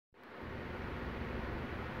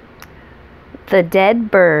The Dead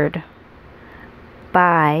Bird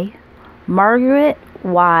by Margaret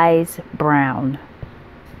Wise Brown.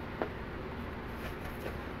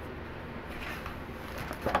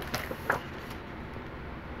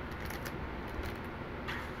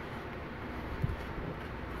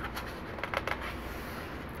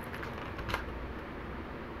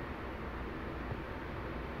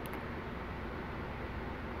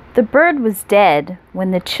 The bird was dead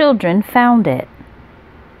when the children found it.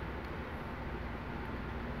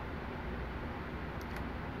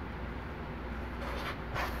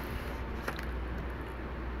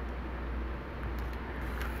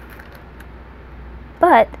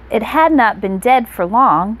 But it had not been dead for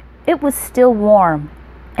long. It was still warm,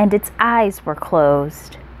 and its eyes were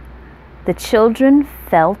closed. The children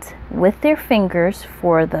felt with their fingers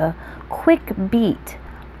for the quick beat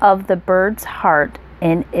of the bird's heart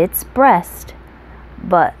in its breast,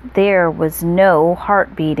 but there was no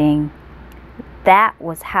heart beating. That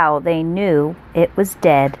was how they knew it was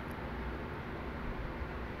dead.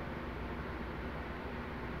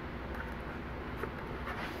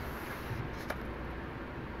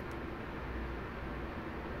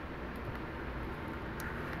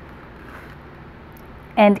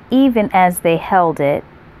 And even as they held it,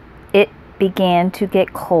 it began to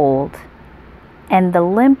get cold, and the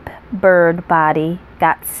limp bird body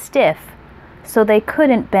got stiff so they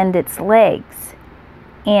couldn't bend its legs,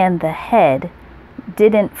 and the head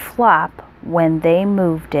didn't flop when they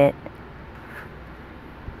moved it.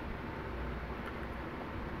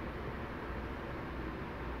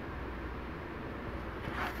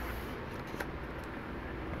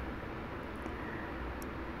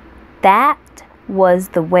 That was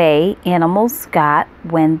the way animals got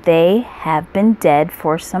when they have been dead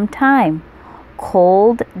for some time,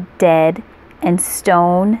 cold, dead, and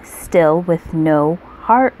stone still with no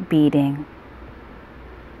heart beating.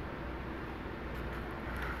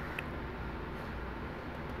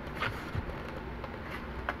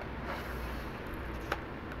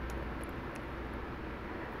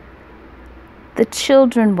 The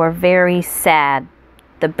children were very sad.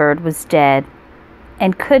 The bird was dead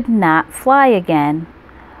and could not fly again,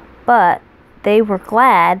 but they were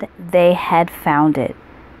glad they had found it,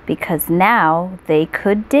 because now they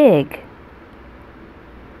could dig.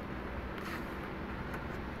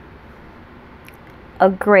 A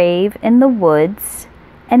grave in the woods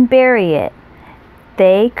and bury it.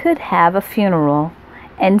 They could have a funeral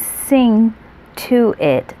and sing to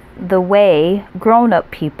it the way grown-up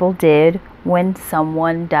people did when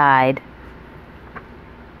someone died.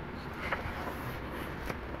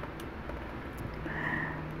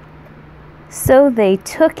 So they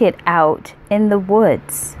took it out in the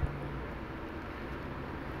woods.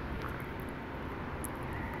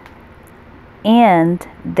 And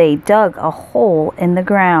they dug a hole in the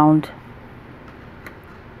ground.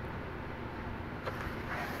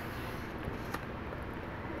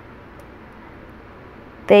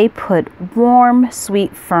 They put warm,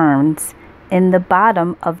 sweet ferns in the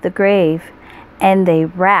bottom of the grave, and they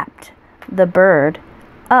wrapped the bird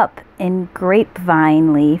up in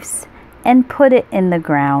grapevine leaves and put it in the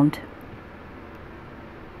ground.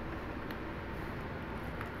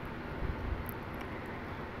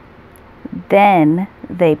 Then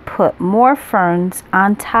they put more ferns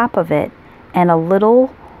on top of it and a little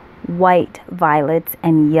white violets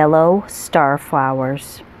and yellow star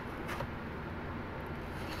flowers.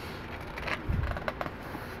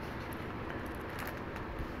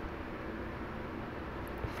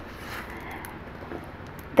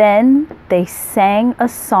 Then they sang a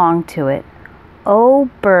song to it. "Oh,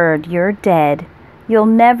 bird, you're dead. You'll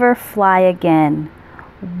never fly again.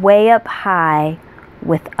 Way up high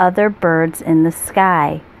with other birds in the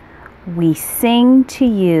sky, we sing to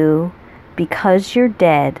you because you're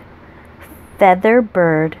dead, feather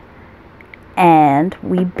bird, and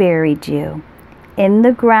we buried you in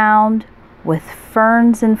the ground with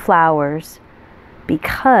ferns and flowers,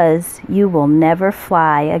 because you will never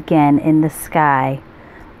fly again in the sky.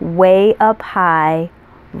 Way up high,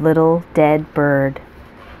 little dead bird."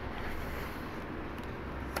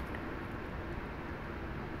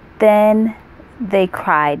 Then they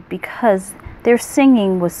cried because their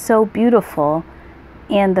singing was so beautiful,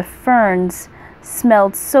 and the ferns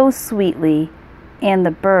smelled so sweetly, and the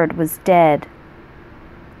bird was dead.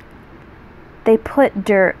 They put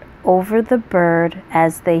dirt over the bird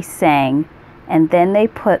as they sang, and then they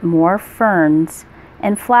put more ferns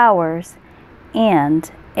and flowers and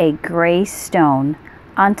a gray stone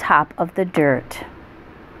on top of the dirt.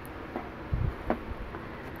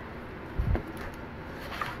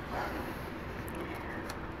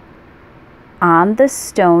 On the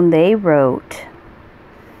stone they wrote,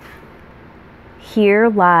 Here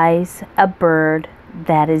lies a bird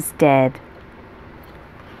that is dead.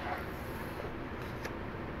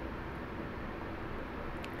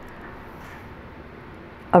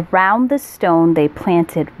 Around the stone they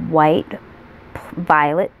planted white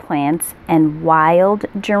violet plants and wild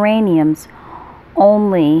geraniums.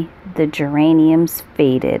 Only the geraniums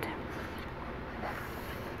faded.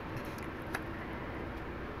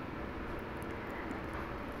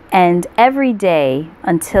 And every day,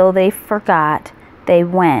 until they forgot, they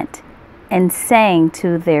went and sang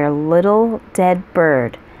to their little dead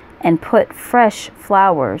bird and put fresh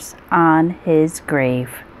flowers on his grave.